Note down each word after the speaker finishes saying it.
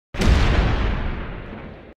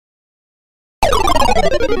Hey,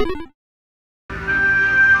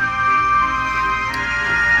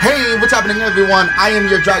 what's happening everyone? I am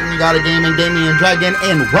your Dragon, you got a gaming Dragon,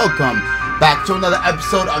 and welcome back to another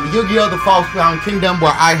episode of Yu-Gi-Oh! The Falsebound Kingdom,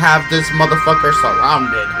 where I have this motherfucker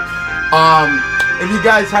surrounded. If you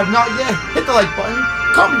guys have not yet, hit the like button,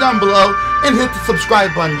 comment down below, and hit the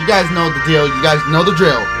subscribe button. You guys know the deal, you guys know the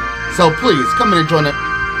drill. So please, come in and join it.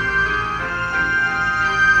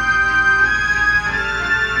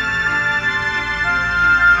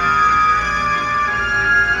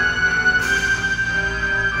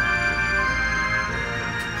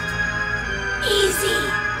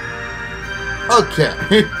 Okay.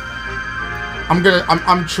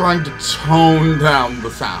 I'm trying to tone down the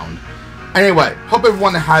sound. Anyway, hope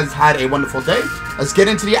everyone has had a wonderful day. Let's get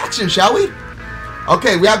into the action, shall we?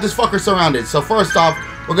 Okay, we have this fucker surrounded. So first off,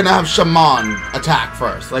 we're gonna have Shaman attack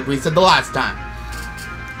first, like we said the last time.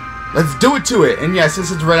 Let's do it to it. And yes, this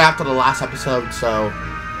is right after the last episode, so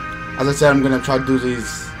as I said, I'm gonna try to do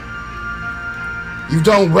these. You've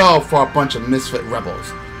done well for a bunch of misfit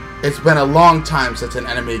rebels. It's been a long time since an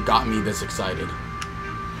enemy got me this excited.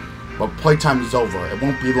 But playtime is over. It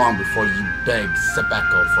won't be long before you beg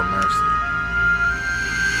Sebeko for mercy.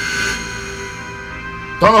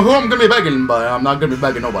 Don't know who I'm gonna be begging, but I'm not gonna be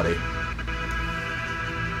begging nobody.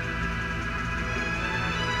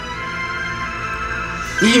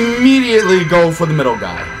 Immediately go for the middle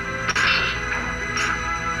guy.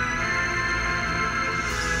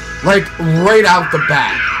 Like, right out the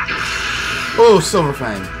bat. Oh,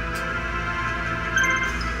 Silverfang.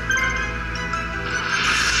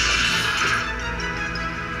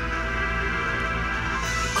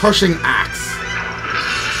 Crushing axe.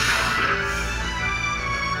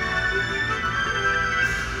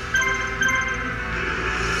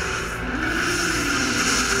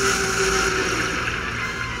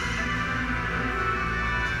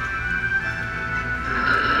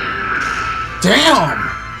 Damn!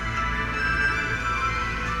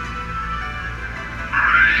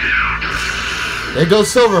 There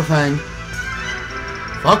goes Silverfang.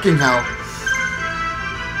 Fucking hell.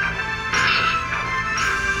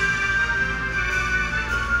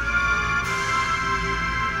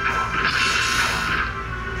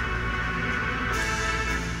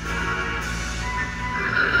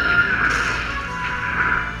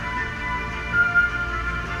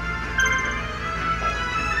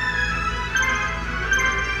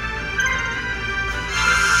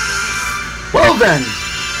 Well then!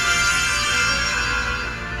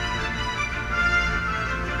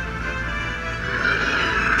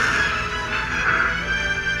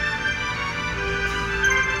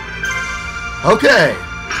 Okay!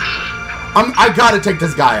 I gotta take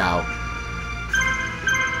this guy out.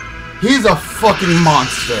 He's a fucking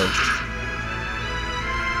monster.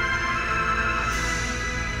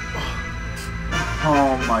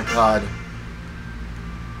 Oh my god.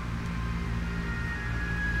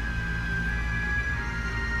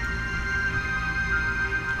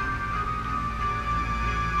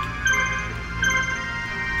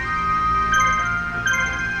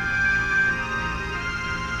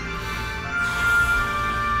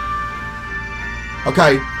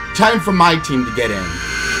 Okay, time for my team to get in.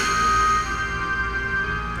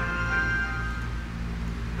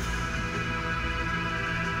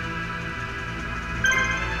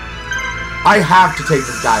 I have to take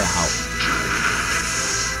this guy out.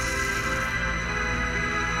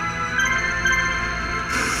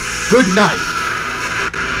 Good night.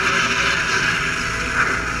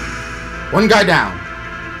 One guy down.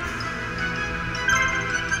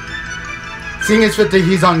 Seeing as fit that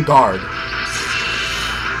he's on guard.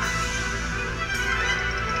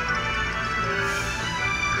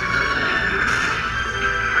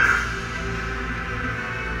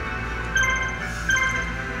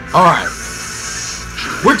 Alright.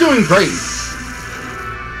 We're doing great.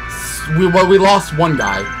 We lost one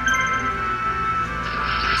guy.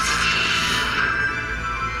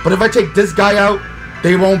 But if I take this guy out,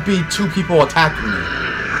 there won't be two people attacking me.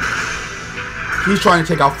 He's trying to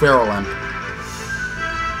take out Pharaoh Lamp.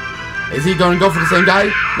 Is he going to go for the same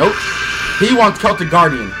guy? Nope. He wants Celtic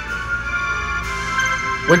Guardian.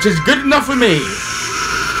 Which is good enough for me.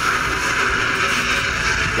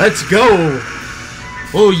 Let's go.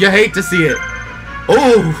 Oh, you hate to see it.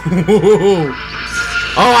 Oh,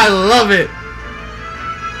 oh, I love it.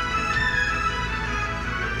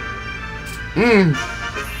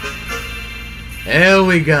 There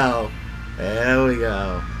we go. There we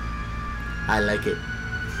go. I like it.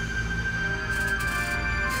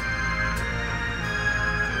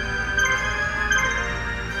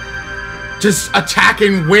 Just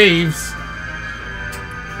attacking waves.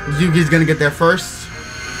 Yugi's gonna get there first.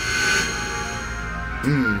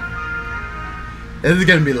 This is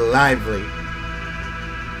gonna be lively.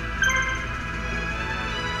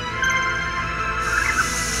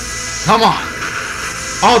 Come on!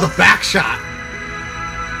 Oh, the back shot!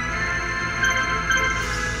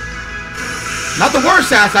 Not the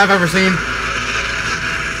worst ass I've ever seen.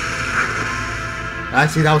 I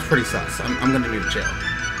see, that was pretty sus. I'm gonna need to chill.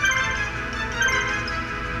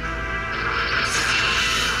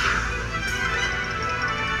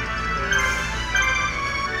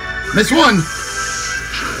 Miss one!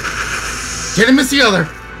 Didn't miss the other.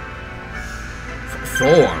 4,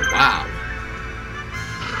 wow.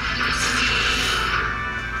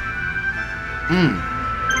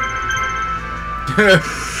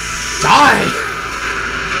 Die!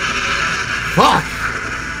 Fuck!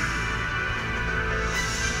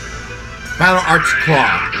 Battle Arch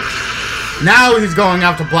Claw. Now he's going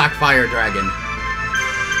after Blackfire Dragon.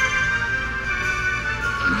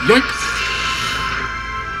 Yoink!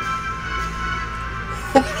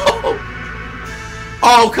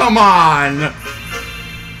 Oh, come on!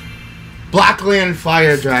 Blackland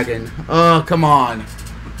Fire Dragon. Oh, come on.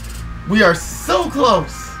 We are so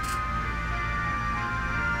close.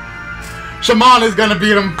 Shaman is gonna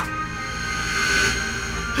beat him.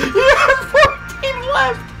 He has 14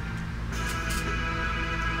 left.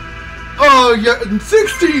 Oh, yeah,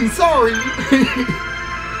 16, sorry.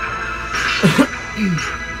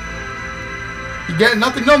 You get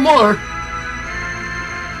nothing no more.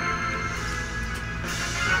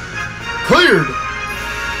 Cleared.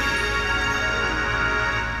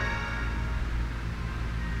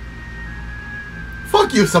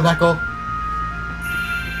 Fuck you, Sabeko.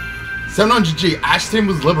 700G, Ashton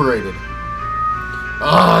was liberated.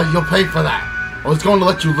 You'll pay for that. I was going to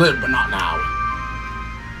let you live, but not now.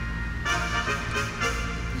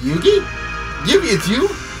 Yugi? Yugi, it's you?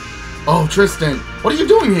 Oh, Tristan, what are you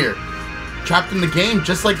doing here? Trapped in the game,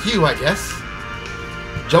 just like you, I guess.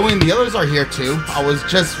 Joey and the others are here too. I was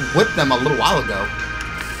just with them a little while ago.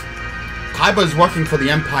 Kaiba is working for the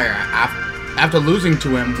Empire. After losing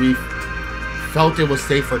to him, we felt it was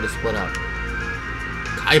safer to split up.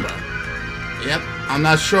 Kaiba? Yep, I'm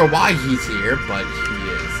not sure why he's here, but he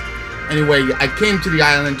is. Anyway, I came to the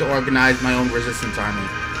island to organize my own resistance army.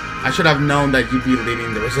 I should have known that you'd be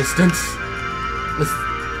leading the resistance.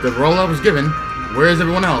 The role I was given. Where is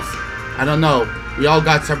everyone else? I don't know. We all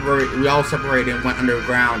separated and went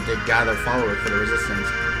underground to gather followers for the resistance.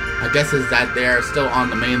 My guess is that they're still on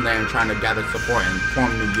the mainland trying to gather support and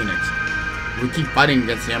form new units. If we keep fighting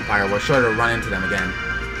against the Empire, we're sure to run into them again.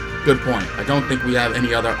 Good point. I don't think we have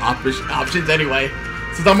any other options anyway.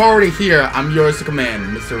 Since I'm already here, I'm yours to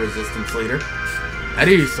command, Mr. Resistance Leader. At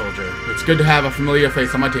ease, soldier. It's good to have a familiar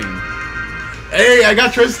face on my team. Hey, I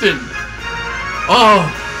got Tristan! Oh!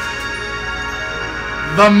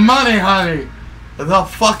 The money, honey! The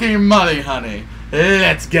fucking money, honey.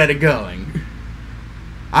 Let's get it going.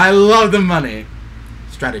 I love the money.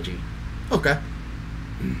 Strategy. Okay.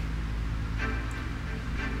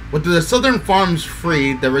 With the southern farms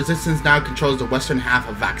free, the resistance now controls the western half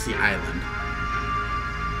of Vaxi Island.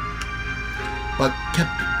 But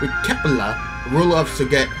with Kepler, the ruler of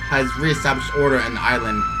Suget, has re-established order in the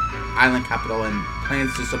island capital and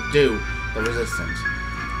plans to subdue the resistance.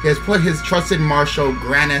 He has put his trusted Marshal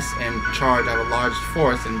Granis in charge of a large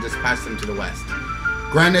force and dispatched him to the west.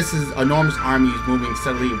 Granis' enormous army is moving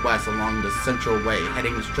steadily west along the central way,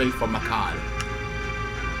 heading straight for Makad.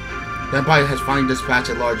 The Empire has finally dispatched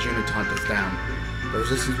a large unit to hunt us down. The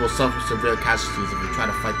resistance will suffer severe casualties if we try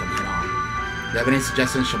to fight them head-on. Do you have any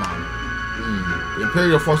suggestions, Shaman? The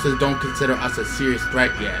Imperial forces don't consider us a serious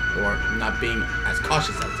threat yet, or not being as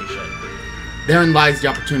cautious as they should. Therein lies the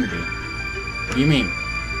opportunity. What do you mean?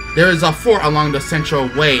 There is a fort along the central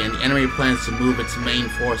way, and the enemy plans to move its main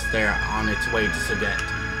force there on its way to Suget.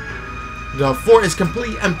 The fort is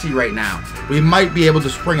completely empty right now. We might be able to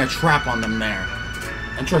spring a trap on them there.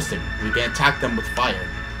 Interesting. We can attack them with fire.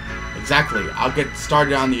 Exactly. I'll get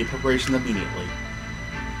started on the preparation immediately.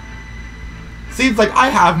 Seems like I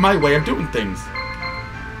have my way of doing things.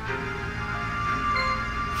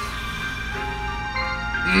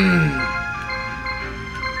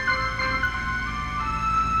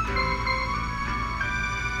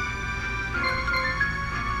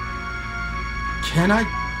 Can I?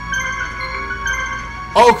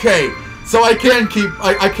 Okay, so I can't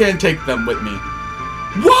take them with me.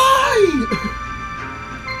 Why?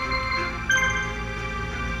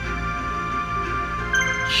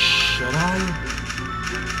 Should I?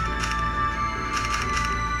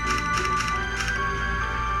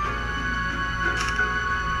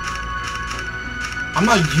 I'm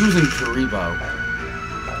not using Karibo.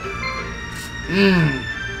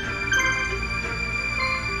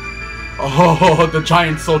 Oh, the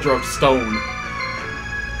giant soldier of stone.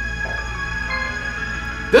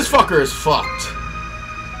 This fucker is fucked.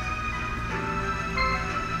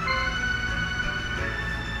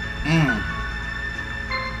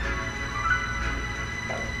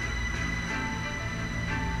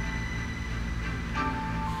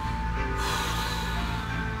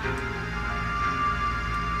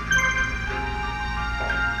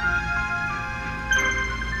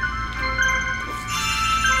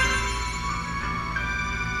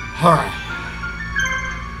 Alright.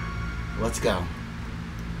 Let's go.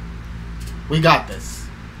 We got this.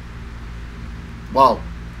 Well,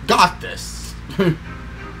 got this. This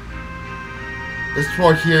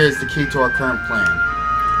fort here is the key to our current plan.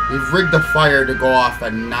 We've rigged the fire to go off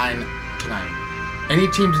at 9 tonight. Any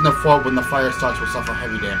teams in the fort when the fire starts will suffer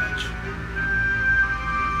heavy damage.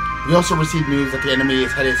 We also received news that the enemy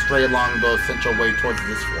is headed straight along the central way towards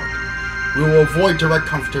this fort. We will avoid direct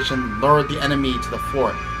confrontation, lure the enemy to the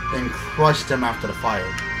fort, then crush them after the fire.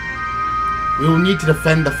 We will need to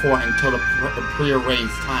defend the fort until the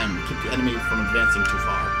prearranged time to keep the enemy from advancing too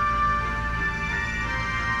far.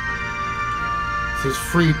 This is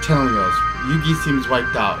free Telios. Yugi seems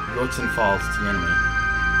wiped out. Yotsun falls to the enemy.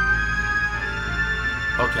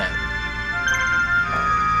 Okay.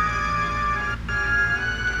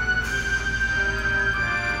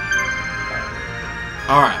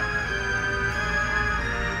 Alright.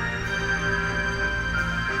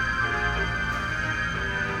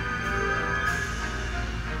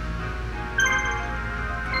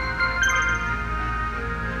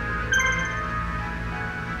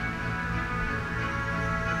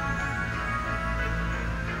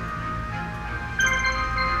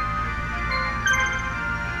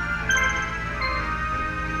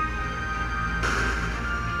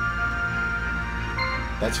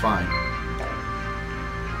 That's fine.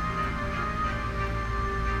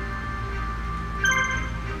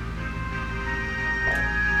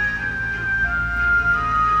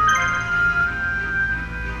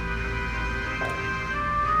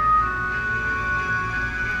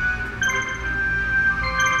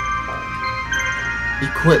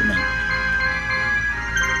 Equipment.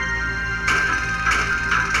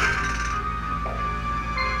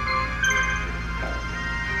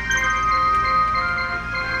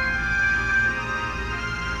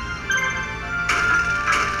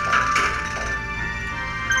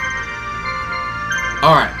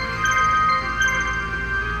 Alright.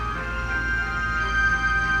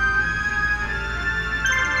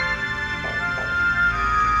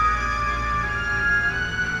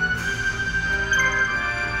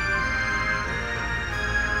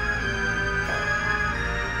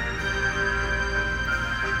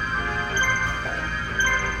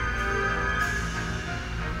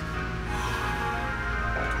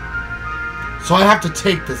 So I have to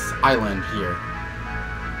take this island here.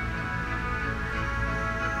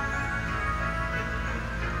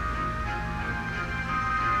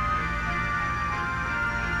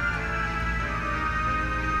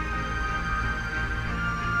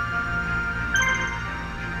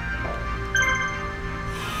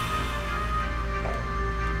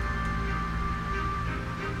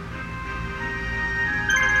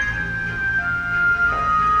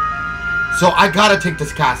 So I gotta take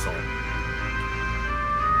this castle.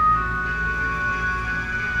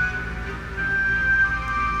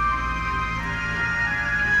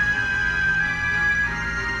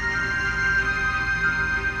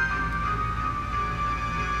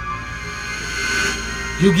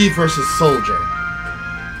 Yugi versus Soldier.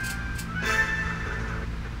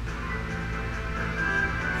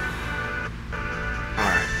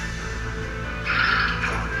 Alright.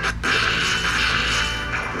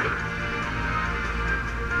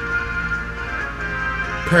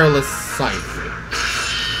 Perilous Sight.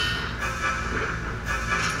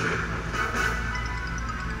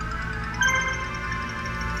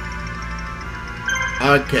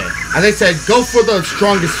 Okay. As I said, go for the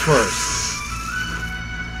strongest first.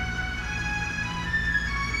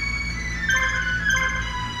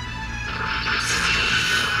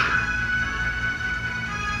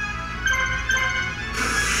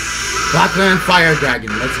 Blackland Fire Dragon,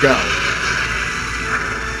 let's go.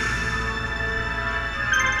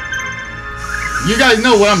 You guys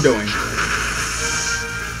know what I'm doing.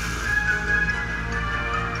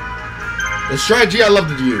 The strategy I love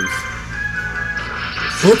to use.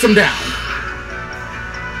 Puts him down.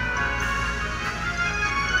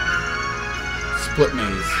 Split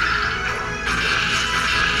maze.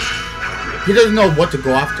 He doesn't know what to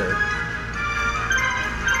go after.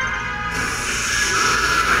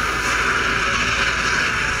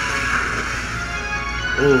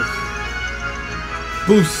 Ooh.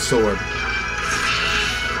 Boost sword.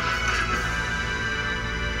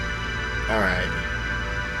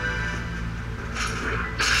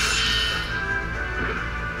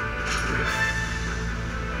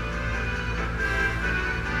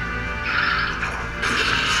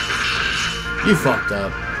 You fucked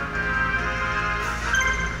up.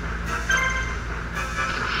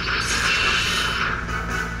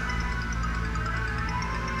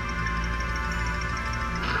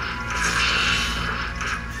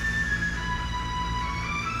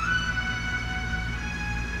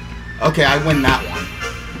 Okay, I win that one.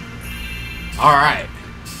 Alright.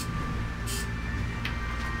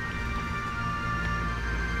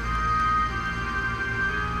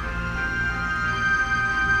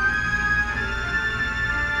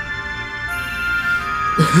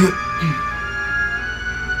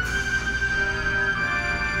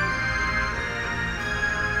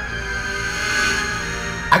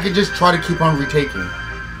 I could just try to keep on retaking.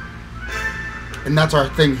 And that's our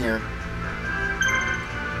thing here.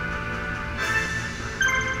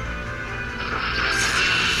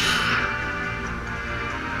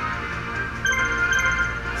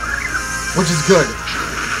 Which is good.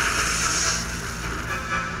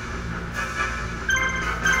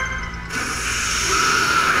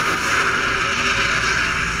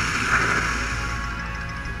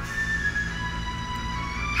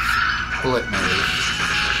 Bullet maybe.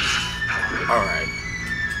 Alright.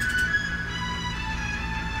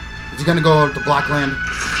 Is he gonna go to Blackland?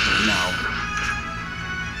 No.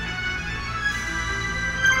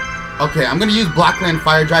 Okay, I'm gonna use Blackland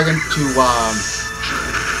Fire Dragon to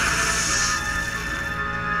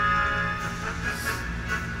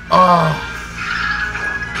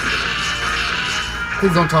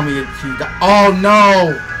please don't tell me he died. Oh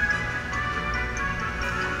no!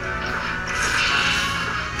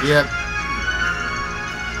 Yep.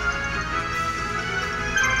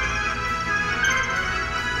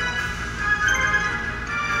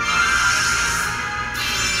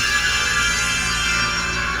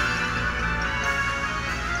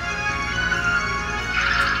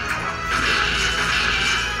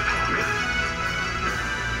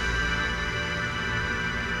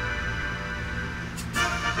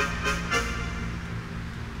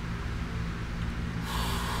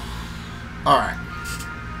 Alright.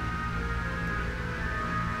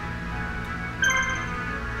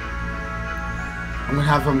 I'm gonna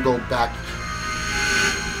have him go back.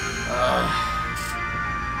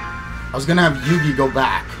 I was gonna have Yugi go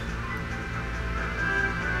back.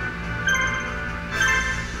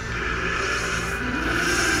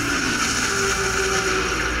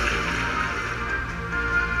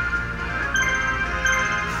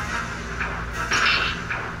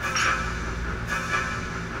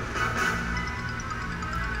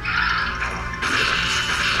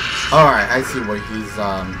 Alright, I see where he's,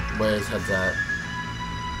 where his head's at.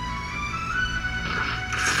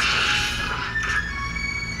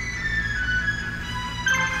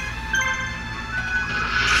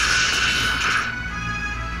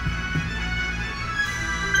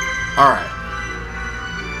 Alright.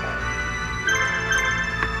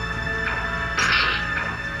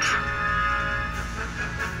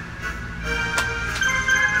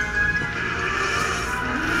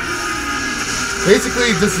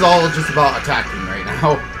 Basically, this is all just about attacking right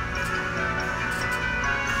now.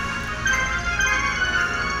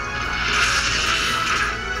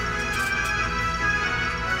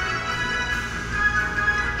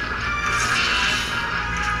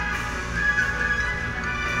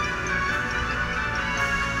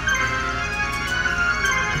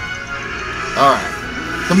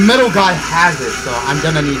 Alright. The middle guy has it, so I'm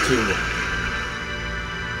gonna need to...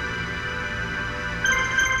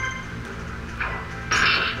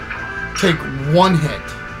 take one hit.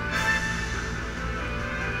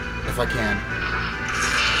 If I can.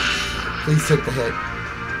 Please take the hit.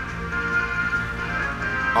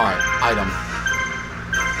 Alright, item.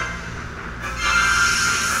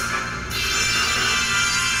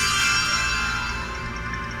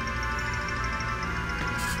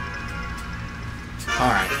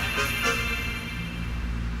 Alright.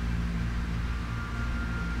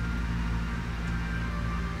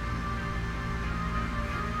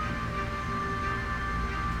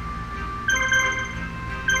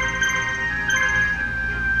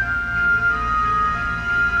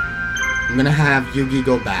 I'm gonna have Yugi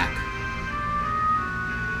go back.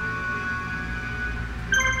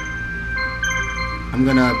 I'm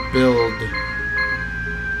gonna build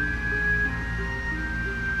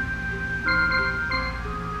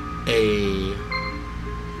a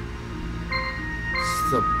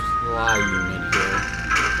supply unit here.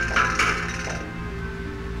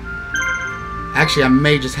 Actually, I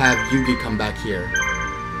may just have Yugi come back here.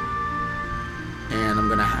 And I'm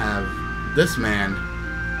gonna have this man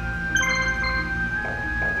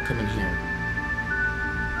come in here.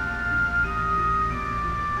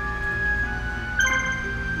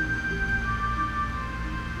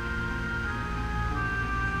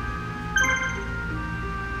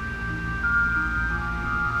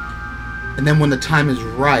 And then when the time is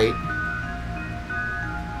right...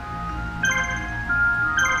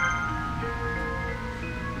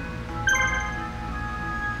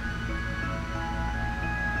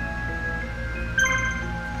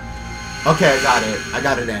 Okay, I got it. I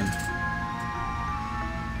got it in.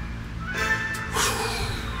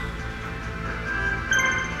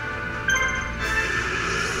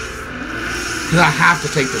 Because I have to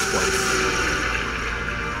take this place.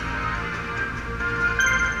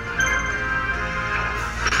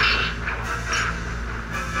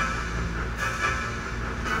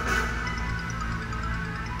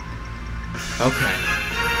 Okay.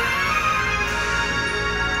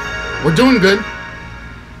 We're doing good.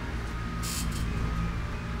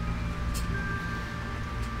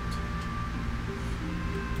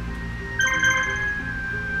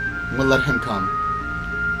 I'm gonna let him come.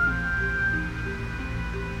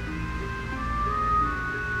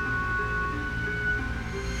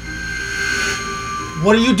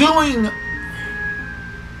 What are you doing?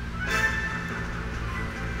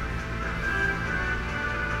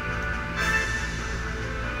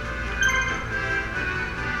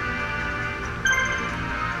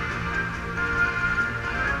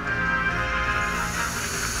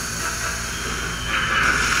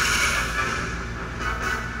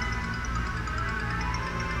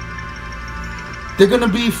 They're gonna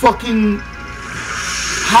be fucking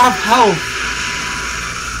half health.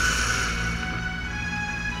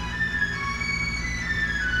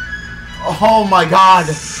 Oh my god.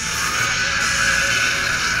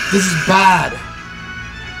 This is bad.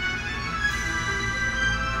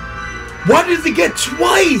 Why did he get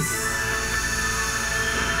twice?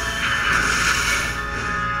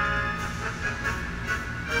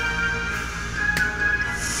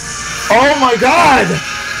 Oh my god.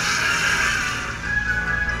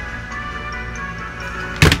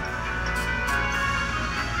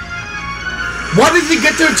 Why did he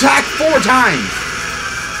get to attack 4 times?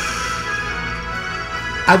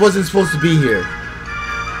 I wasn't supposed to be here.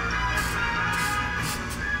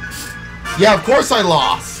 Yeah, of course I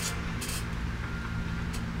lost.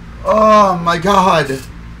 Oh my god.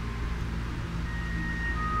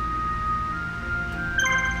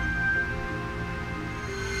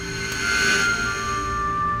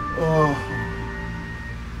 Oh.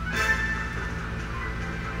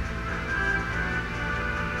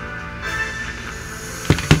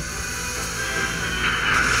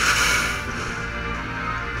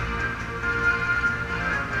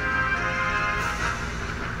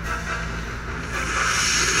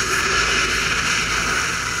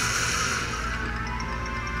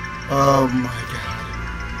 Oh my god.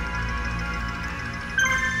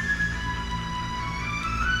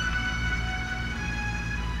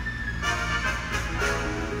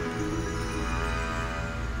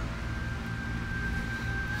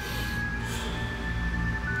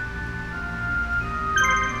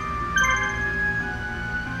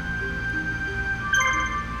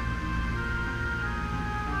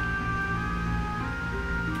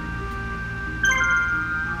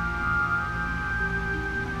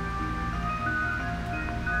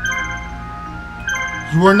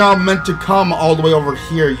 You were not meant to come all the way over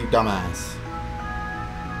here, you dumbass.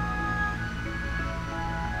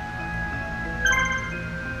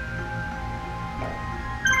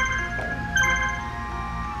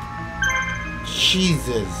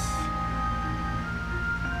 Jesus.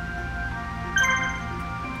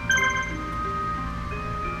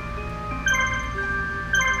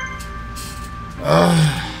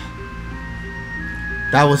 Ugh.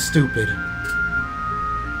 That was stupid.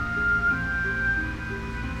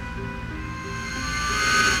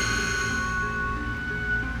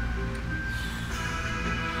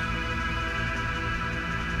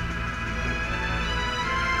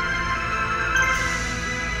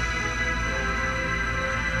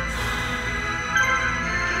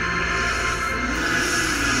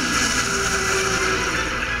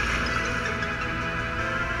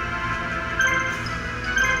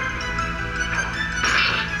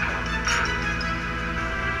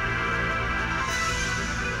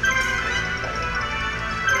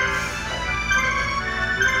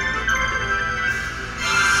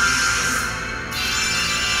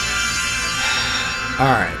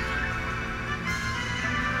 Alright.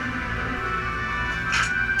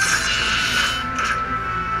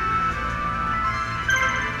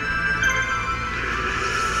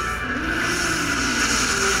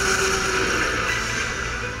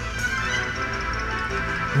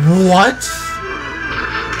 What?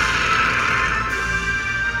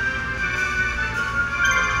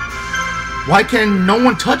 Why can no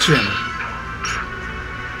one touch him?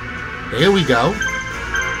 There we go.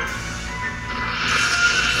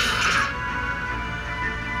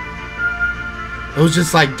 It was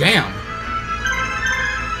just like, damn.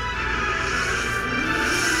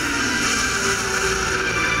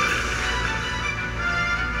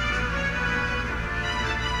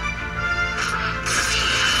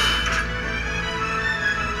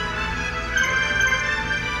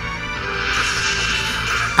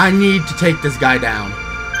 I need to take this guy down.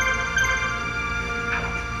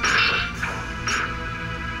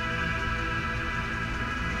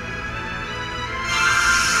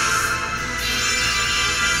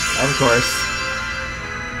 Of course.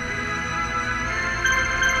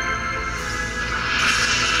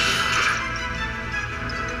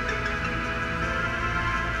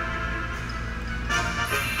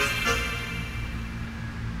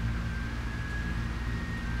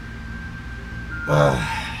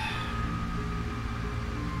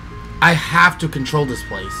 I have to control this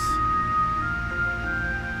place.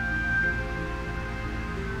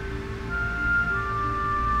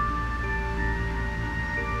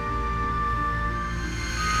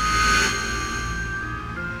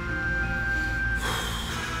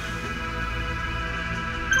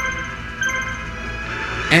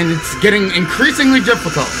 And it's getting increasingly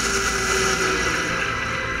difficult.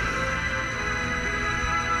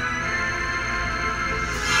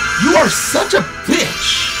 You are such a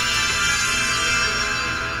bitch.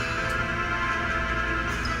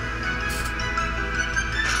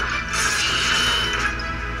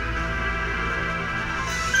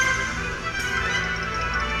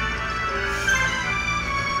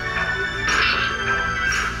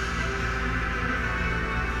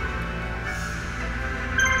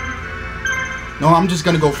 No, I'm just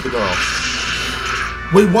gonna go for the girl.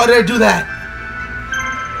 Wait, why did I do that?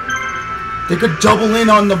 They could double in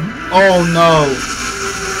on the... Oh, no.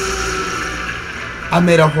 I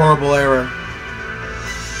made a horrible error.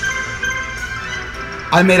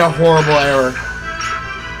 I made a horrible error.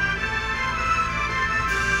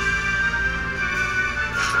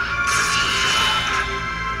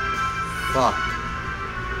 Fuck.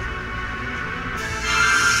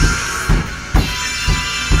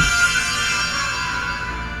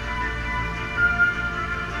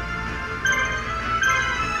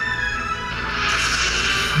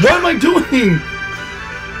 What am I doing?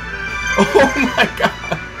 Oh my god.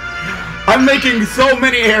 I'm making so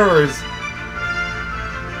many errors.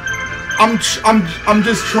 I'm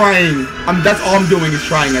just trying. That's all I'm doing is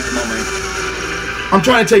trying at the moment. I'm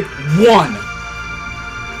trying to take one.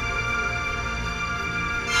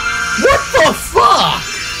 What the fuck?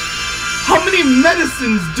 How many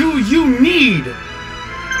medicines do you need?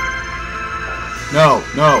 No,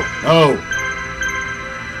 no, no.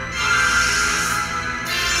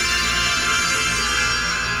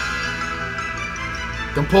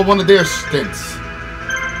 Don't pull one of their stints.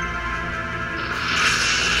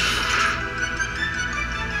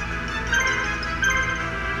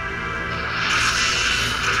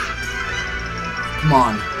 Come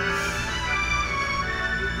on.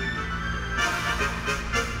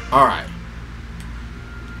 Alright.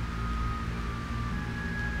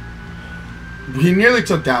 We nearly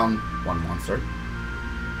took down one monster.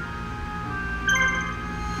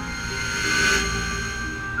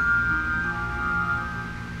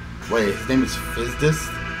 Wait, his name is Fizdis?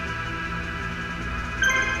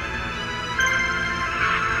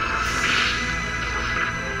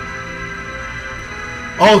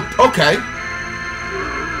 Oh, okay.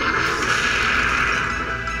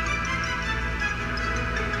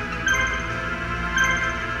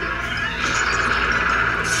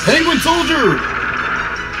 Penguin Soldier!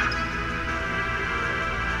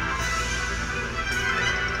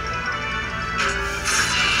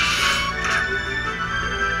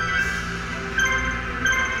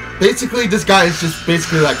 Basically, this guy is just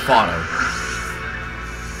basically like fodder.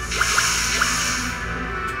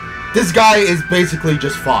 This guy is basically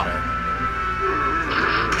just fodder.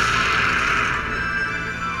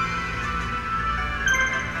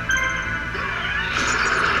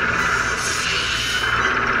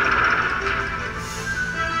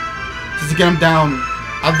 Just to get him down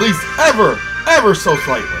at least ever so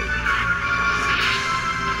slightly.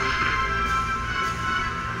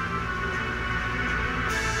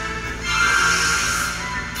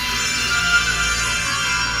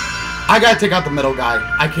 I gotta take out the middle guy.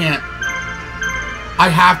 I can't. I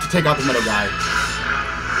have to take out the middle guy.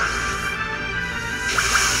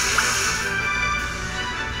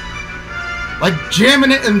 Like,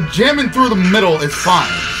 jamming it and jamming through the middle is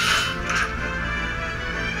fine.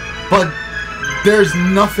 But there's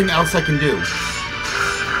nothing else I can do.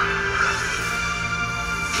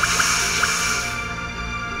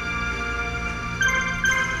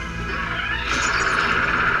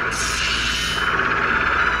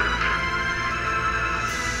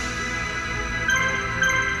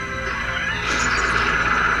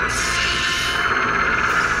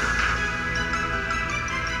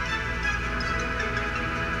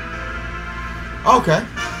 Okay.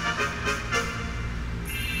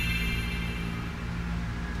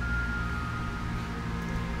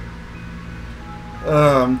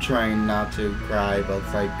 I'm trying not to cry, but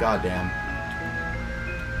it's like, goddamn.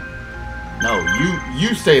 No,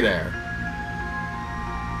 you stay there.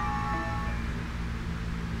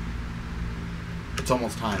 It's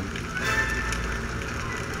almost time.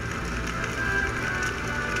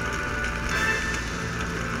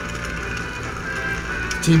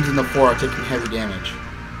 Teams in the 4 are taking heavy damage.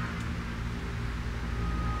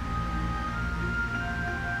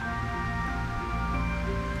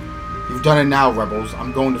 You've done it now, rebels.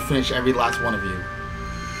 I'm going to finish every last one of you.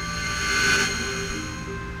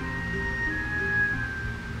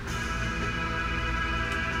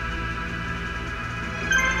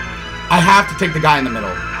 I have to take the guy in the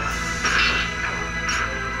middle.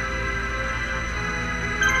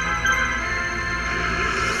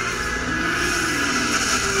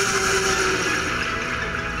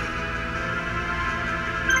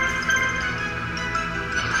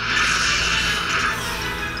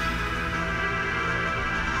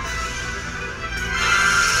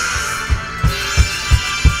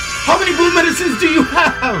 How many blue medicines do you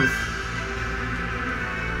have?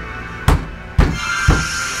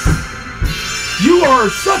 You are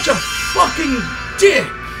such a fucking dick!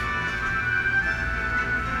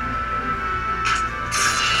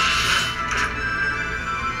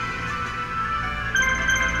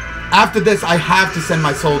 After this, I have to send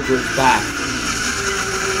my soldiers back.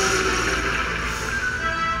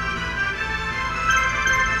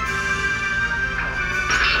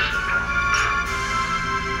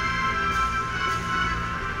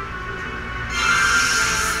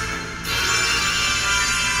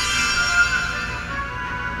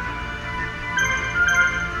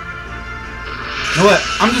 You know what?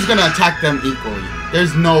 I'm just gonna attack them equally.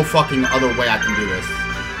 There's no fucking other way I can do this.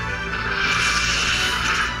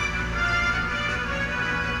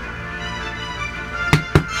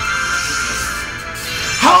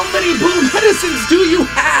 How many blue medicines do you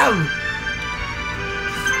have?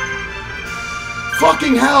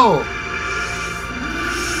 Fucking hell!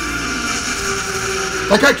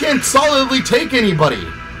 Like I can't solidly take anybody.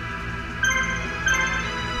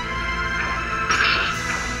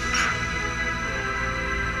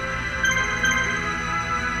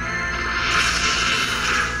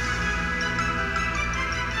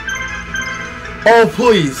 Oh,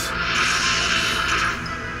 please.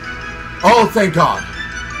 Oh, thank God.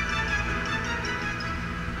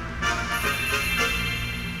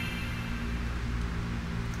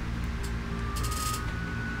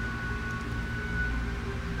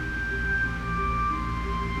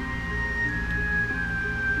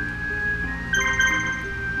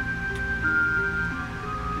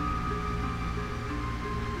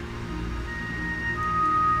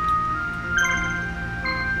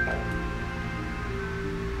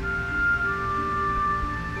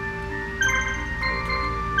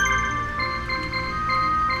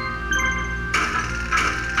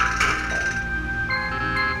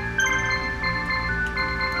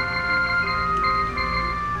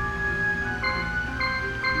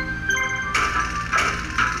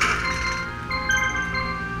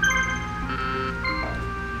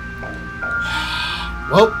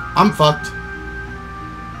 Well, I'm fucked.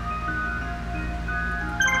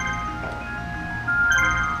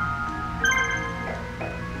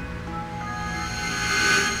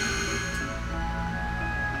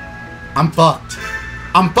 I'm fucked.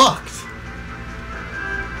 I'm fucked.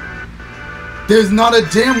 There's not a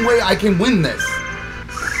damn way I can win this.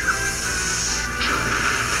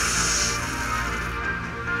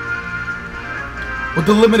 With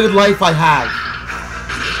the limited life I have.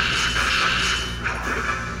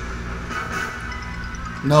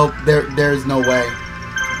 Nope, there's no way.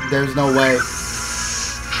 There's no way.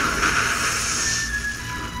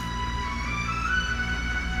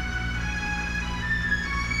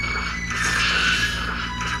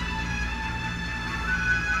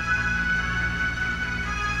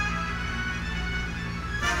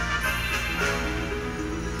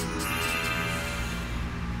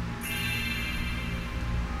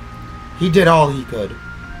 He did all he could.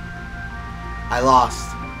 I lost.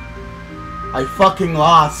 I fucking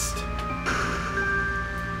lost.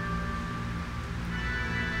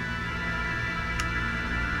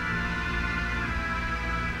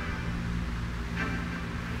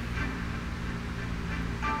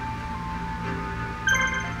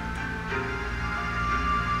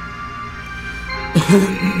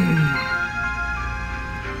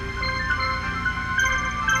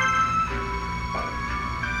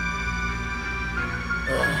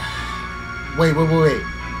 Wait.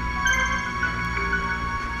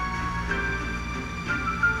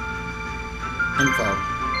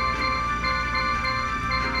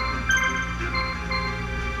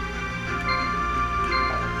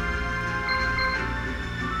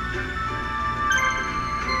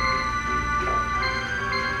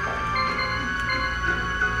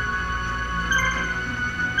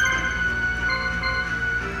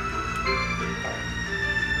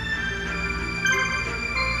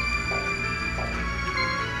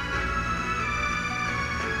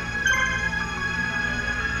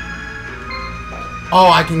 Oh,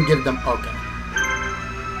 I can give them... Okay.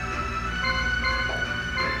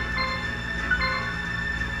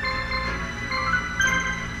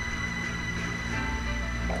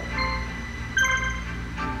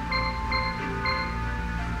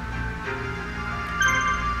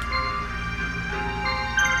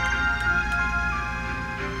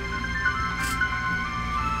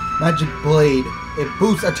 Magic Blade. It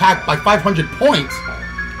boosts attack by 500 points.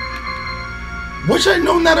 Wish I'd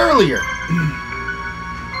known that earlier.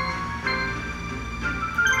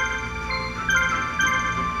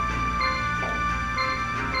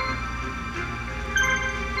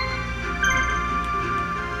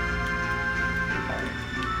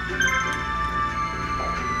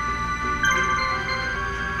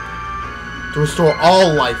 To restore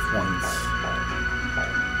all life points.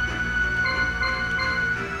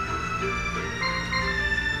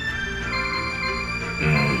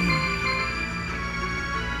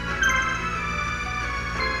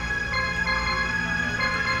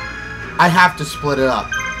 I have to split it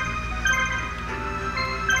up.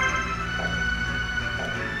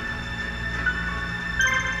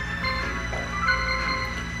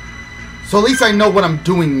 So at least I know what I'm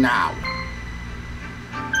doing now.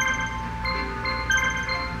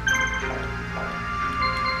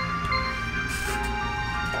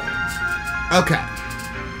 Okay.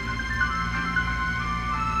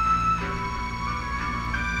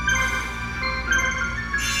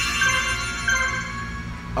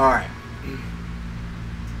 Alright.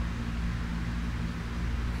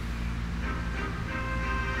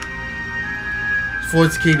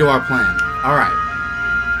 Ford's key to our plan. Alright.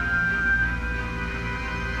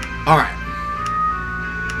 Alright.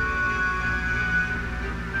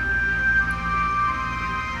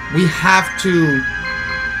 We have to...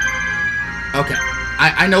 Okay.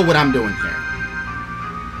 I know what I'm doing here.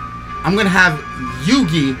 I'm gonna have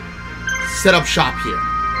Yugi set up shop here.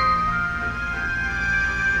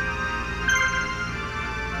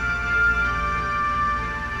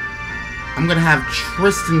 I'm gonna have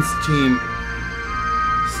Tristan's team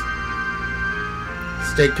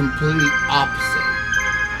stay completely opposite.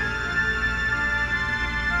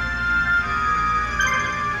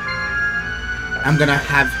 I'm gonna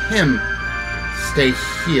have him stay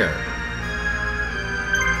here.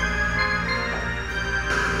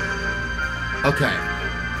 Okay.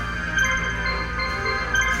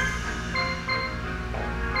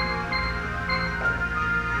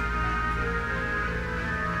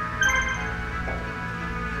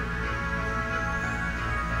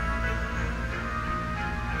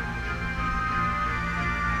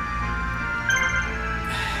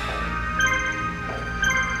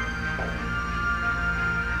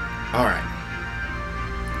 Alright.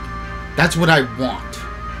 That's what I want.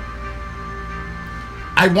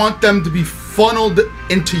 I want them to be funneled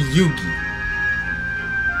into Yugi.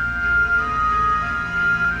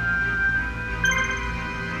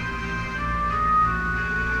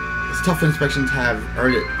 His tough inspections have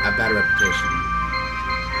earned it a bad reputation.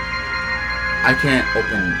 I can't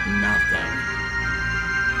open nothing.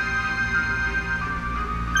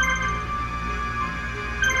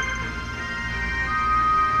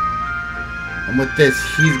 And with this,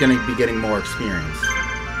 he's going to be getting more experience.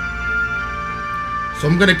 So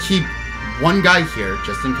I'm going to keep one guy here,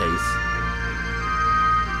 just in case.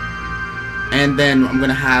 And then I'm going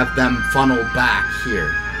to have them funnel back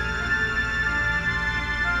here.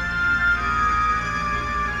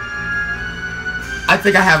 I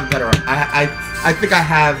think I have a better... I think I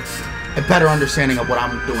have a better understanding of what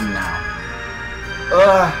I'm doing now.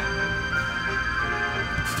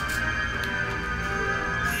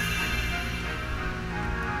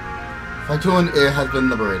 Phytoon has been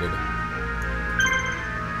liberated.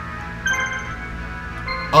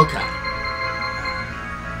 Okay.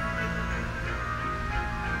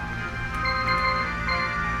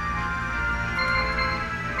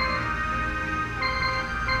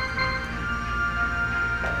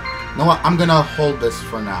 You know what? I'm gonna hold this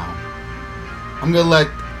for now. I'm gonna let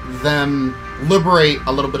them liberate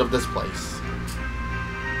a little bit of this place.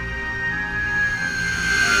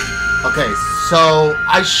 Okay, so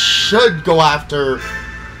I should go after...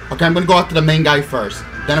 Okay, I'm gonna go after the main guy first.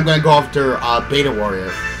 Then I'm gonna go after Beta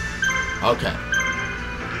Warrior. Okay.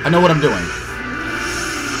 I know what I'm doing.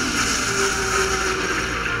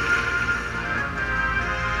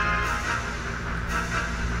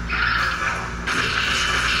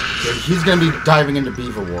 Okay, he's gonna be diving into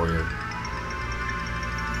Beaver Warrior.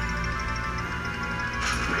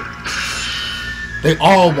 They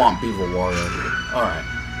all want Beaver Warrior. Alright.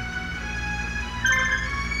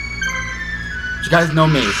 You guys know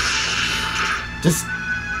me. Just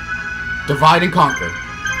divide and conquer.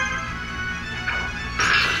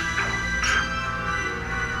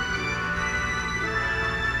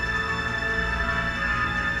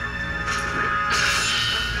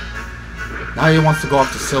 Now he wants to go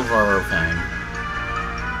up to Silver Fang.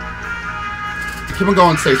 Keep on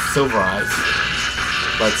going and say Silver Eyes.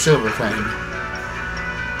 But Silver Fang.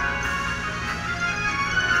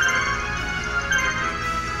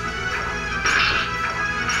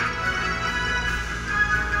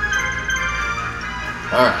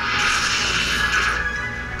 Alright.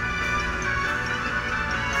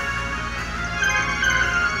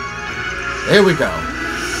 There we go.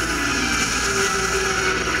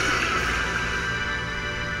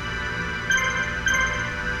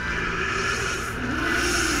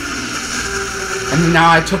 And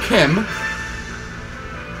now I took him,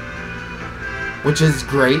 which is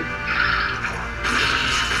great.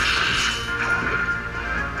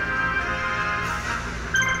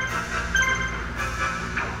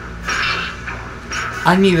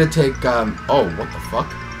 I need to take, oh, what the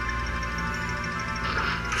fuck?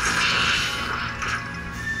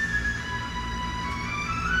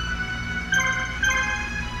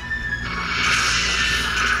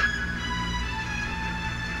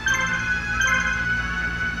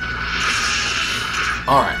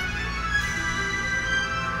 Alright.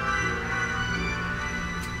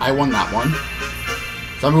 I won that one.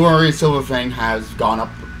 Zombie Warrior Silver Fang has gone up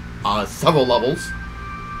several levels.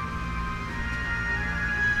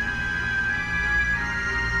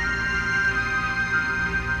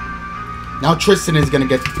 Now Tristan is gonna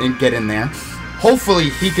get in there. Hopefully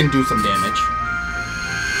he can do some damage.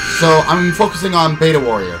 So I'm focusing on Beta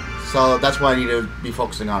Warrior. So that's what I need to be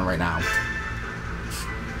focusing on right now.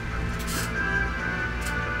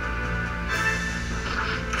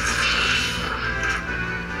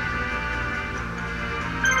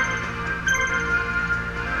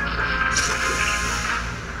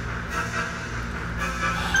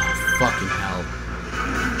 Fucking hell.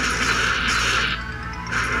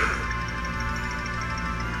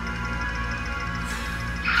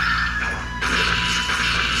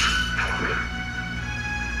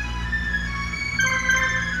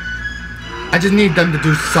 I just need them to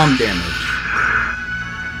do some damage.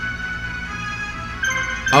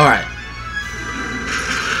 Alright.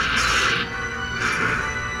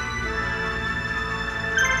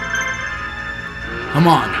 Come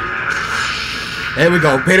on. There we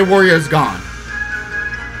go. Beta Warrior is gone.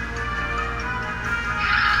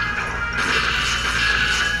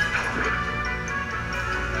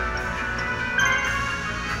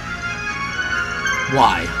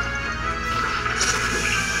 Why?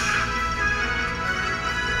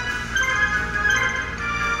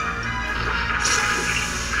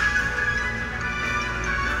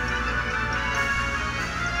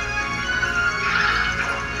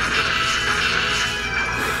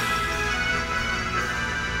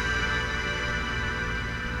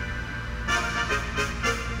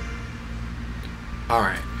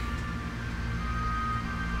 Alright.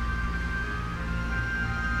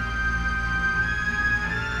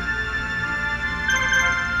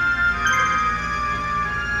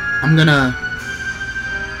 I'm gonna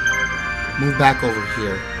move back over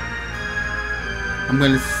here. I'm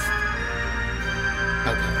gonna...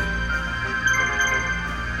 Okay.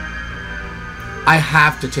 I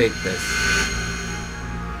have to take this.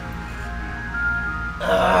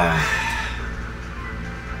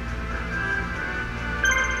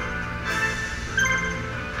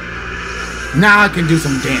 Now I can do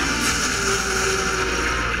some damage.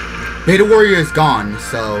 Beta Warrior is gone,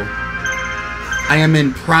 so I am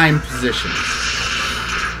in prime position.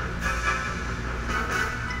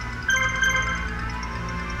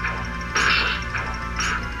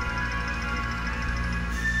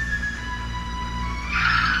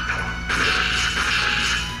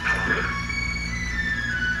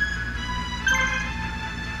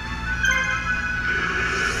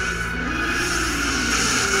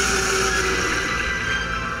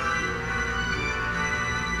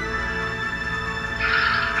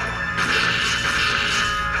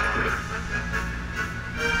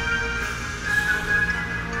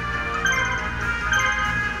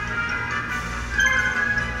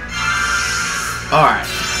 Alright.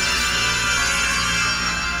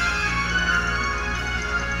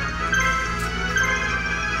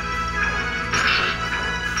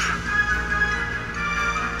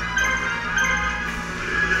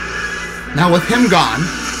 Now with him gone,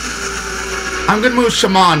 I'm gonna move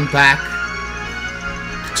Shaman back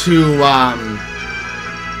to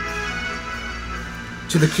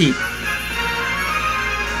the keep.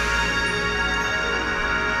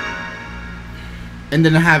 And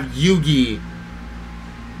then have Yugi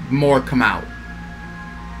more come out.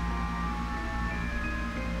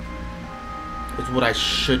 It's what I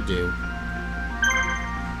should do.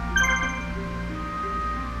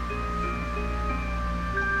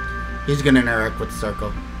 He's gonna interact with the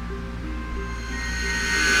circle.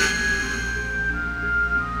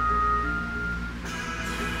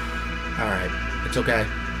 Alright, it's okay.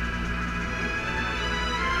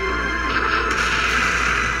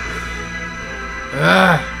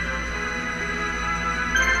 Ugh.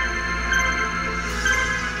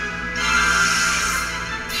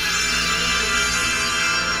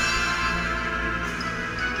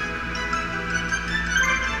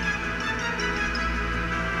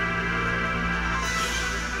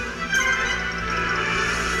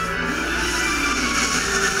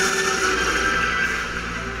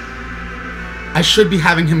 I should be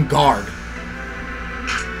having him guard.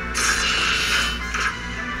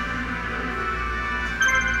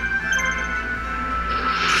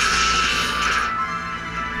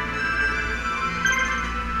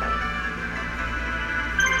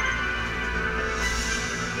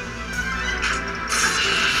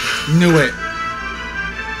 Knew it.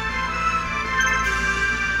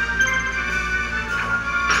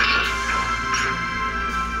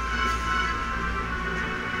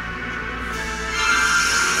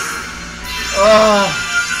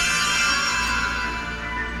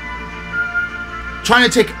 Trying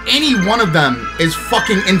to take any one of them is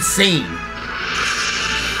fucking insane.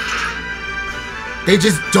 They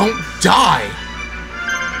just don't die.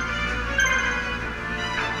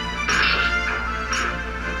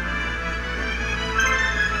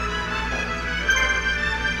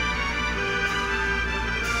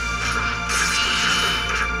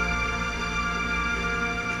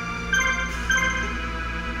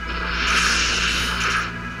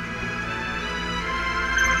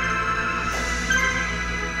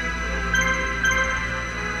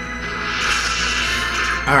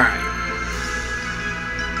 Alright.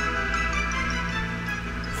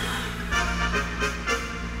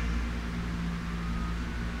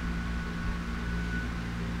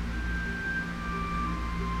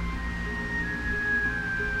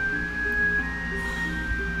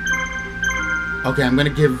 Okay, I'm gonna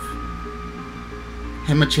give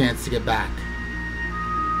him a chance to get back.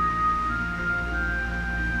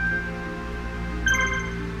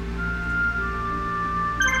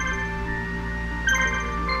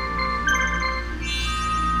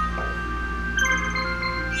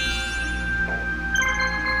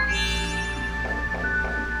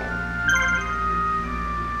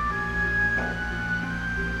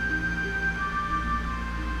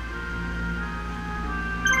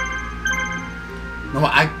 No,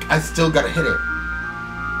 I still gotta hit it.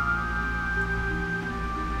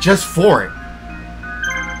 Just for it.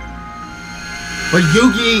 But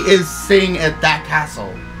Yugi is staying at that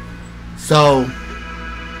castle. So,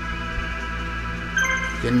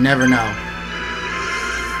 you never know.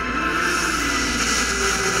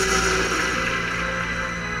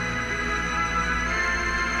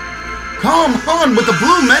 Come on with the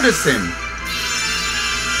blue medicine.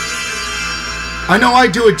 I know I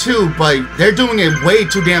do it too, but they're doing it way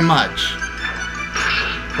too damn much.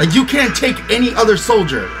 Like, you can't take any other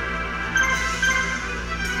soldier.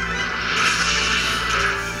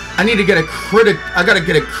 I need to get a crit. I gotta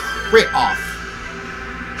get a crit off.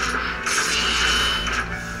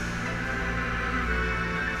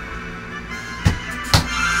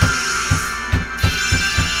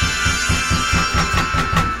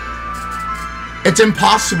 It's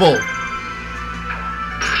impossible.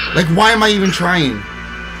 Like, why am I even trying?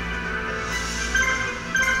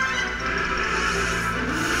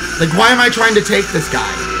 Like, why am I trying to take this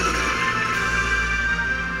guy?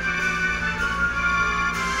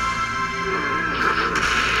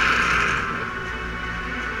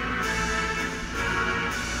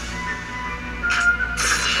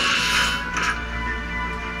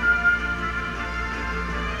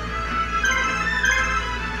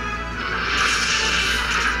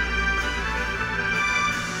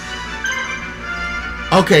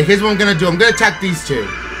 Okay, here's what I'm gonna do. I'm gonna attack these two.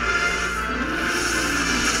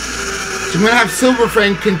 So I'm gonna have Silver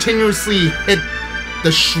Fang continuously hit the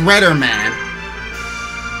Shredder Man.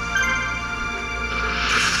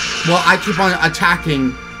 Well, I keep on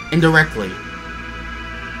attacking indirectly.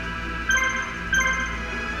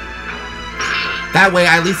 That way,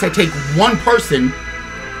 at least I take one person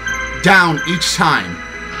down each time.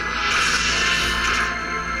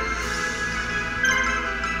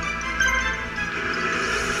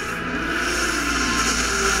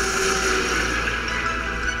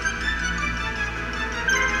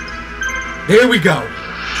 Here we go.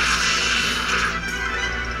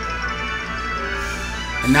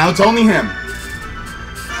 And now it's only him.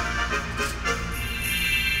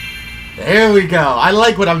 There we go. I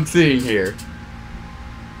like what I'm seeing here.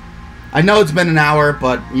 I know it's been an hour,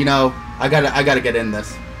 but you know, I gotta get in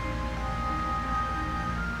this.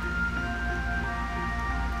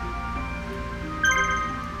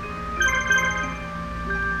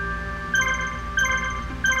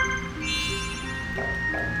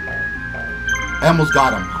 I almost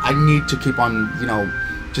got him. I need to keep on, you know,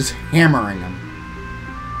 just hammering him.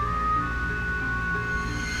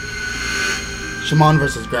 Shimon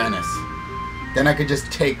versus Granis. Then I could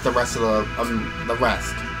just take the rest of the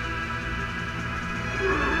rest.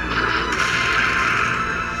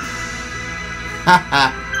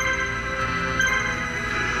 Haha.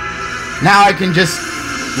 Now I can just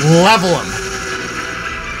level him.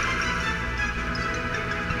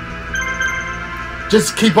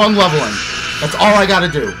 Just keep on leveling. That's all I gotta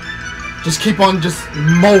do. Just keep on just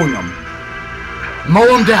mowing him.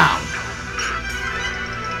 Mow him down.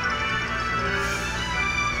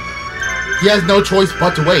 He has no choice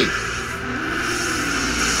but to wait.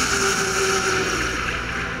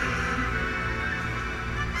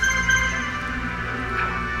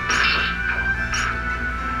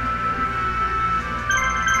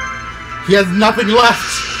 He has nothing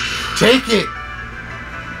left. Take it.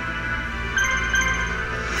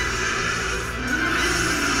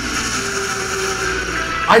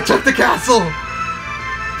 I took the castle.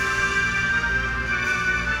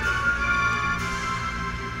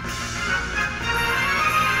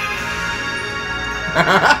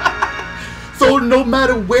 So no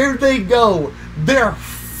matter where they go, they're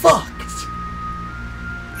fucked.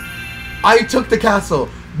 I took the castle.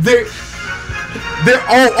 They're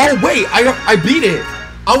oh wait, I beat it.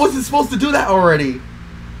 I wasn't supposed to do that already.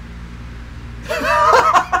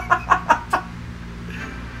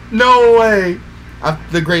 No way.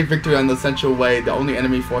 After the great victory on the Central Way, the only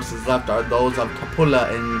enemy forces left are those of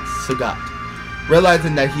Kapula and Sugat.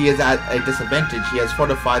 Realizing that he is at a disadvantage, he has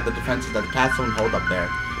fortified the defenses that the castle and hold up there.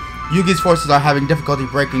 Yugi's forces are having difficulty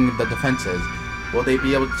breaking the defenses. Will they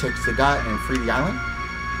be able to take Sugat and free the island?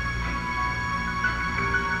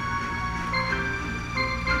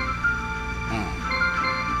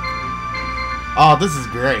 Oh, this is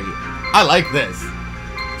great. I like this.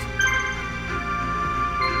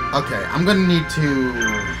 Okay, I'm gonna need to...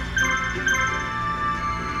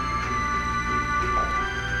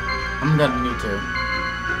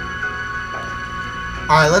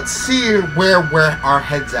 Alright, let's see where our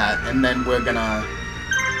head's at, and then we're gonna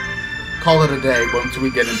call it a day once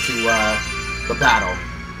we get into the battle.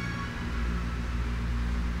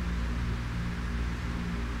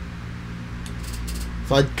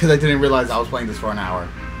 So, because I didn't realize I was playing this for an hour.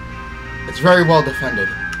 It's very well defended.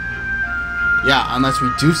 Yeah, unless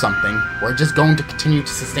we do something, we're just going to continue to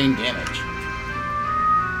sustain damage.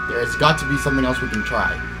 There's got to be something else we can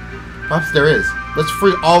try. Perhaps there is. Let's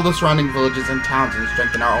free all the surrounding villages and towns and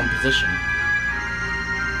strengthen our own position.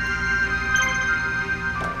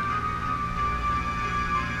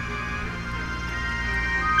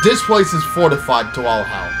 This place is fortified to all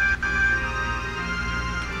hell.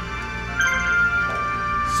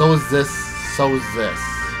 So is this, so is this.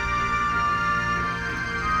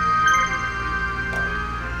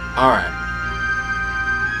 Alright.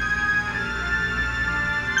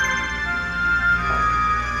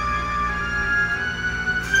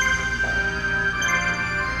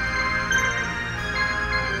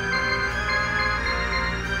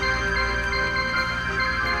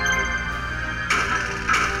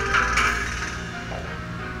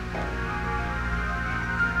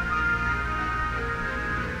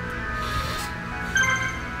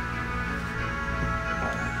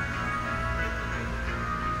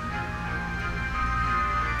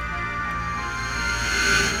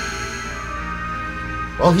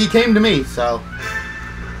 Well, he came to me, so...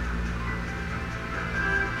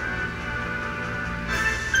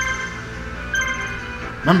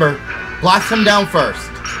 Remember, blast him down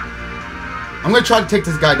first. I'm gonna try to take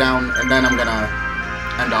this guy down, and then I'm gonna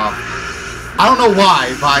end off. I don't know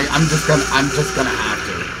why, but I'm just gonna have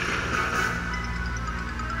to.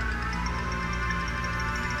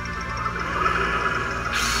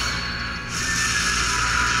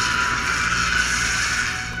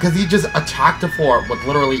 Because he just attacked the fort with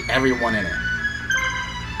literally everyone in it.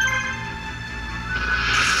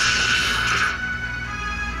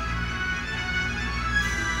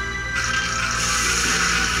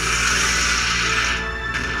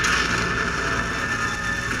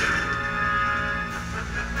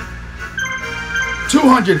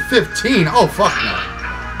 $215? Oh, fuck no.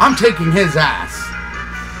 I'm taking his ass.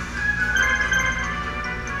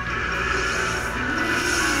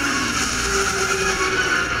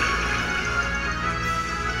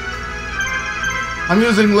 I'm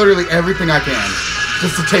using literally everything I can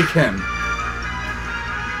just to take him.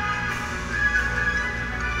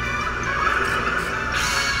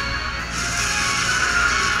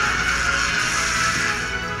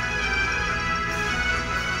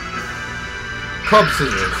 Club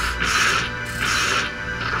scissors.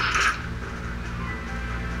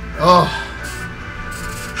 Oh.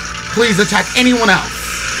 please attack anyone else.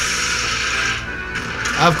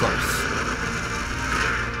 Of course.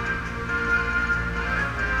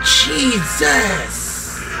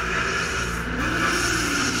 Jesus!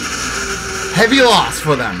 Heavy loss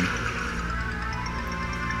for them.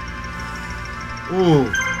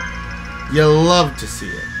 Ooh. You love to see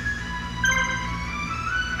it.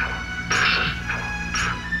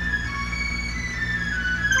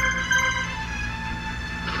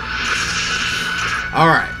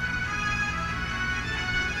 Alright.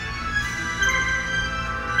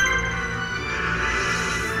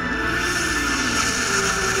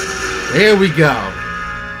 There we go.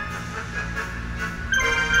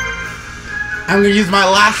 I'm gonna use my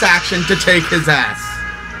last action to take his ass.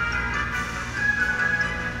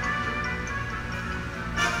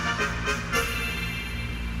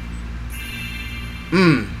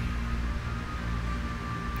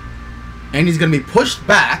 And he's gonna be pushed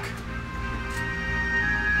back.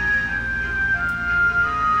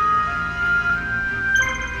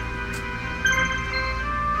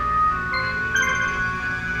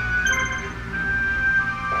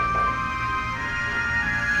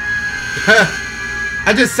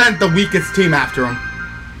 I just sent the weakest team after him.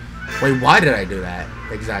 Wait, why did I do that?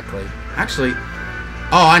 Exactly. Actually,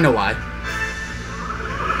 oh, I know why.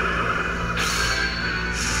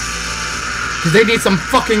 Because they need some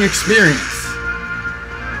fucking experience.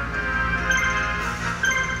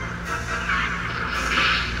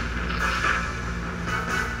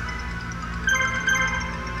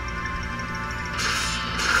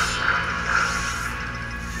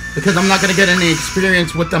 Because I'm not going to get any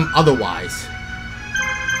experience with them otherwise.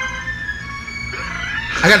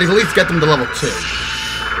 I got to at least get them to level 2.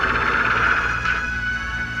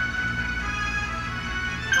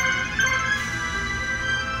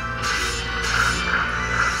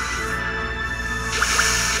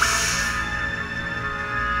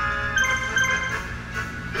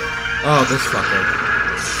 Oh, this fucker.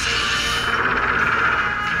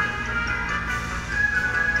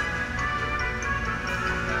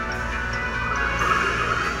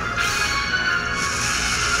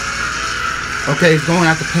 Okay, he's going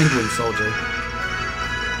after Penguin Soldier.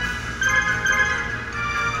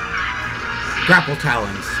 Grapple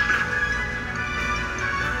Talons.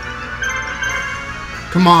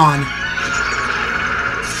 Come on.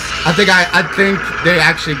 I think they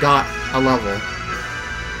actually got a level.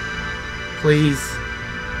 Please.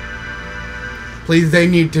 Please, they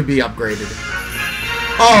need to be upgraded.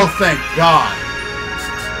 Oh, thank God.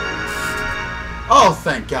 Oh,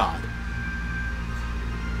 thank God.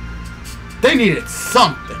 They needed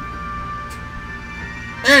something.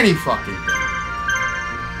 Any fucking thing.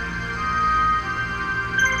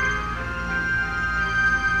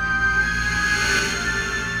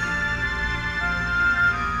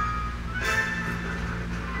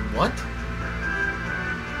 What?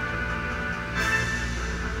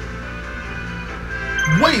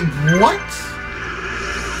 Wait, what?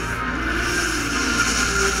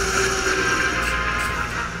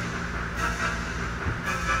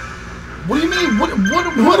 What do you mean?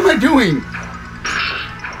 What am I doing?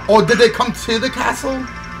 Oh, did they come to the castle?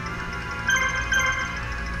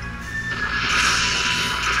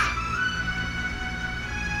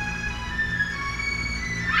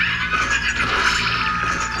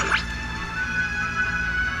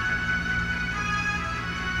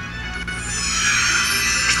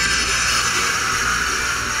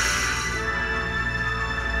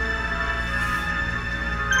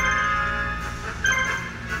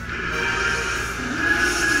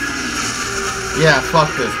 Yeah, fuck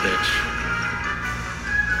this bitch.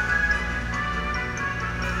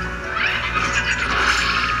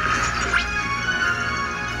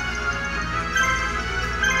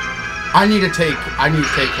 I need to take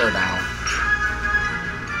her down.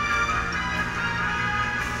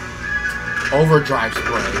 Overdrive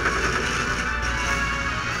spray.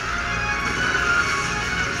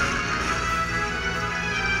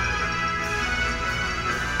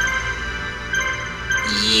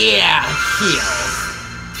 Yeah, heal.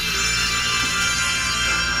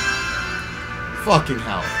 Fucking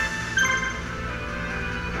hell.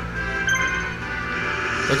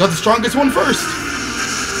 I got the strongest one first.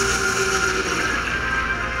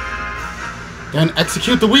 Then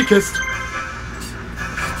execute the weakest.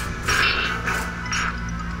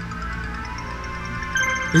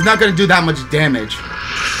 He's not gonna do that much damage.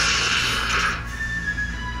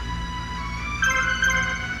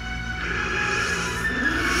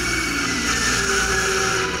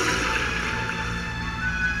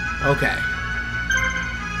 Okay.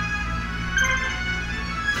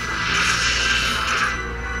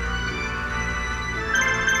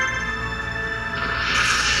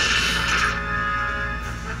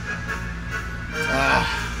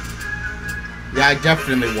 Yeah, I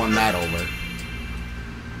definitely won that over.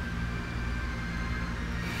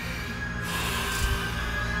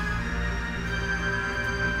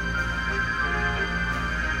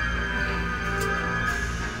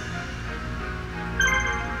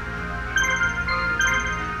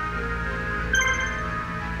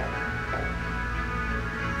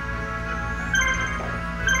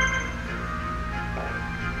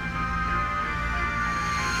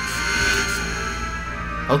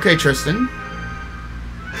 Okay, Tristan.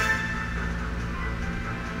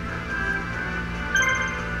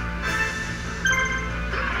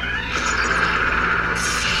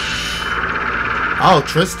 Oh,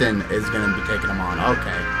 Tristan is gonna be taking him on.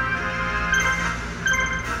 Okay.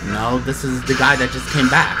 No, this is the guy that just came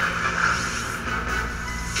back.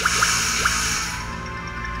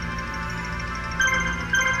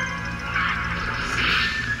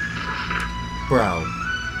 Bro.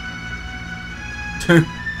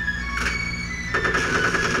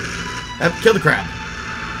 Kill the crab.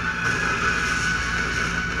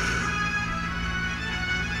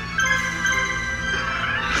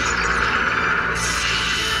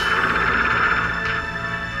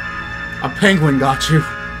 A penguin got you.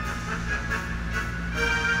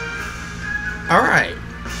 Alright.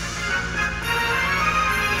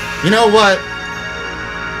 You know what?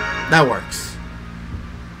 That works.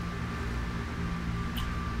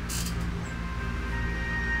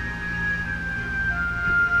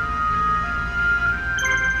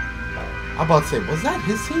 I'm about to say, was that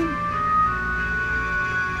his team?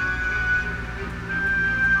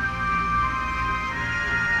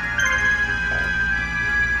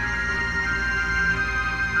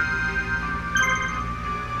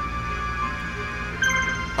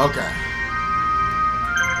 Okay.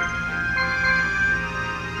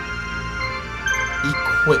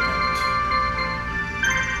 Equipment.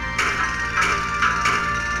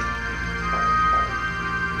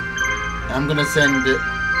 I'm gonna send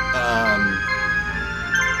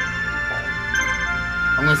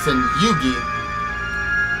I'm gonna send Yugi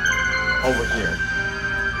over here.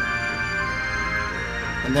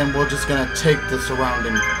 And then we're just gonna take the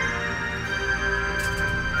surrounding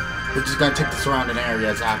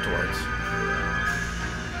areas afterwards.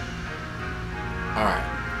 Alright.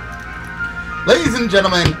 Ladies and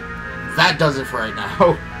gentlemen, that does it for right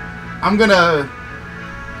now. I'm gonna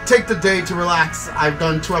take the day to relax. I've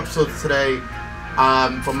done 2 episodes today.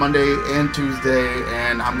 For Monday and Tuesday,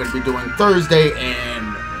 and I'm gonna be doing Thursday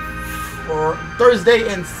and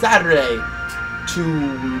Saturday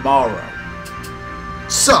tomorrow.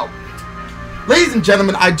 So, ladies and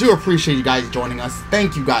gentlemen, I do appreciate you guys joining us.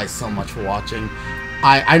 Thank you guys so much for watching.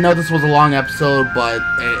 I know this was a long episode, but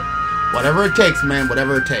whatever it takes, man,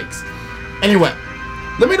 whatever it takes. Anyway,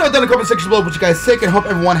 let me know down in the comment section below what you guys think, and hope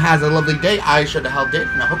everyone has a lovely day. I sure the hell did,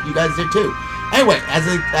 and I hope you guys did too. Anyway, as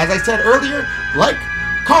I said earlier, like,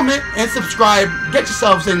 comment, and subscribe. Get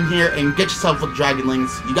yourselves in here and get yourself with Dragon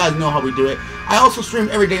Links. You guys know how we do it. I also stream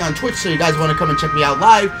every day on Twitch, so you guys want to come and check me out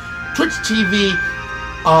live. Twitch TV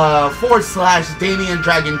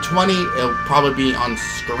 /DamianDragon20. It'll probably be on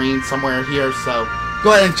screen somewhere here, so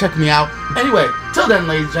go ahead and check me out. Anyway, till then,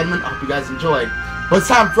 ladies and gentlemen, I hope you guys enjoyed. But it's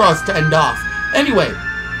time for us to end off. Anyway,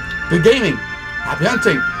 good gaming, happy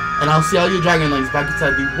hunting, and I'll see all you Dragon Links back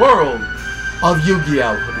inside the world of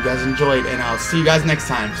Yu-Gi-Oh! Hope you guys enjoyed, and I'll see you guys next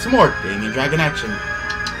time for some more Damian Dragon action.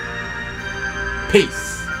 Peace.